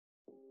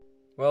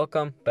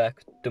Welcome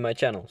back to my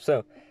channel.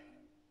 So,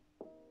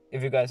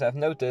 if you guys have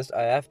noticed,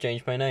 I have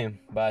changed my name,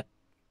 but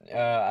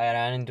I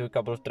ran into a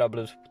couple of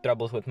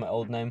troubles with my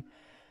old name.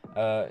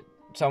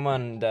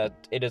 Someone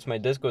that edits my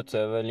Discord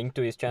server, link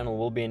to his channel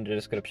will be in the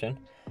description,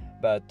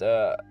 but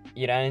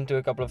he ran into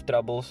a couple of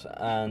troubles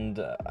and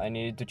I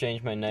needed to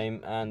change my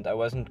name, and I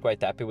wasn't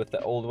quite happy with the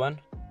old one.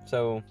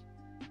 So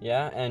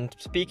yeah, and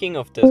speaking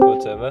of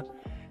Discord server,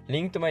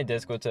 link to my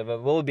Discord server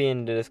will be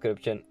in the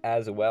description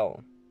as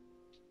well.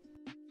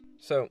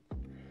 So,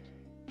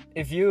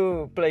 if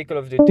you play Call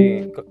of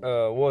Duty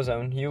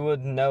Warzone, you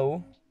would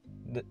know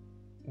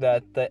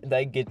that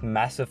they get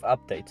massive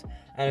updates.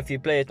 And if you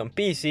play it on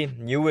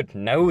PC, you would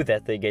know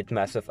that they get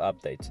massive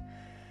updates.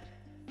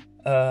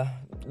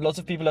 Lots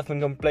of people have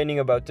been complaining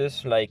about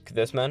this, like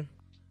this man.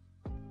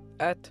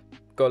 At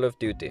Call of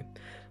Duty,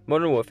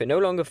 Modern Warfare no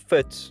longer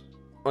fits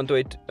onto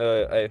a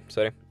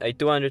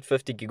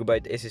 250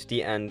 gigabyte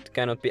SSD and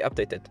cannot be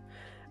updated.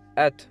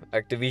 At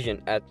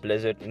Activision, at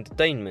Blizzard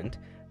Entertainment,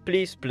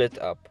 please split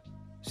up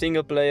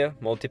single player,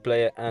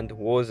 multiplayer, and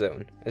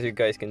Warzone. As you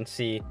guys can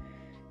see,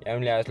 he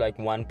only has like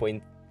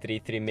 1.33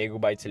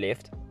 megabytes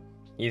left.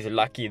 He's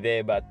lucky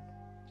there, but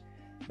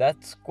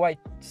that's quite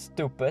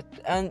stupid,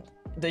 and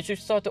they should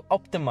start to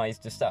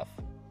optimize the stuff.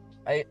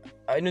 I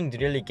don't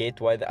really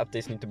get why the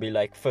updates need to be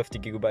like 50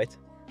 gigabytes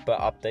per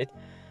update.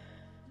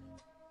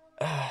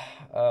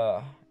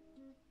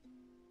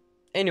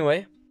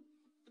 Anyway,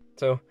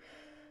 so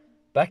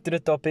back to the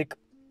topic,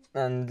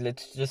 and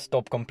let's just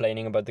stop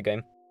complaining about the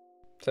game.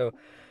 So,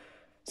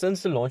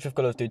 since the launch of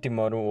Call of Duty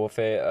Modern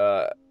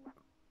Warfare,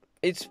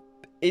 it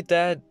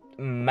had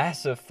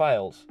massive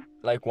files,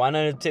 like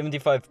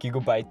 175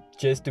 gigabyte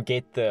just to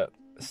get the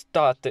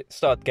start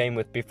game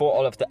with before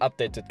all of the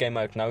updates that came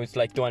out. Now it's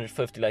like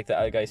 250, like the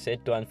other guy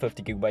said,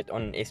 250 gigabyte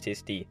on an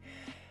SSD.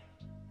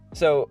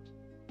 So,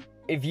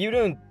 if you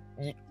don't,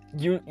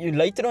 you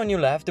later on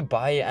you'll have to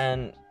buy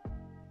an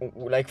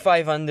like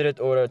 500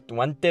 or a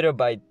 1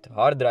 terabyte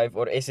hard drive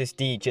or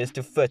SSD just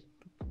to fit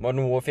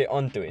Modern Warfare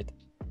onto it,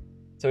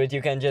 so that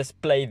you can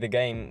just play the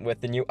game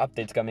with the new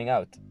updates coming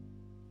out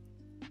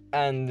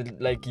and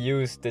like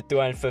use the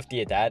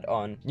 250 it had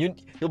on.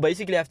 You'll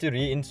basically have to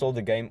reinstall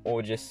the game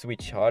or just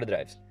switch hard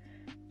drives,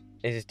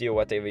 SSD or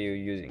whatever you're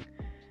using.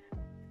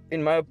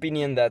 In my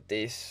opinion, that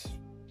is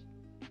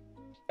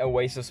a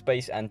waste of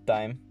space and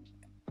time.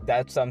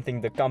 That's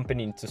something the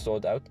company needs to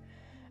sort out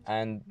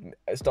and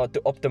start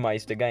to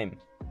optimize the game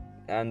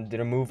and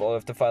remove all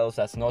of the files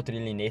that's not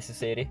really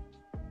necessary.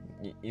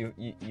 You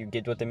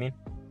get what I mean?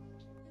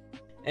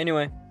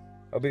 Anyway,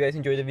 hope you guys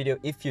enjoyed the video.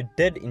 If you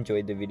did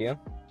enjoy the video,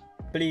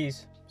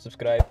 please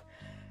subscribe.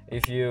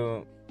 If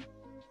you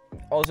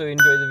also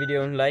enjoyed the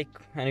video, like,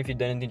 and if you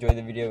didn't enjoy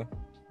the video,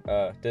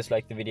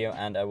 dislike the video,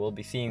 and I will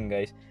be seeing you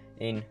guys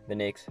in the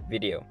next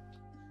video.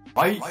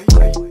 Bye.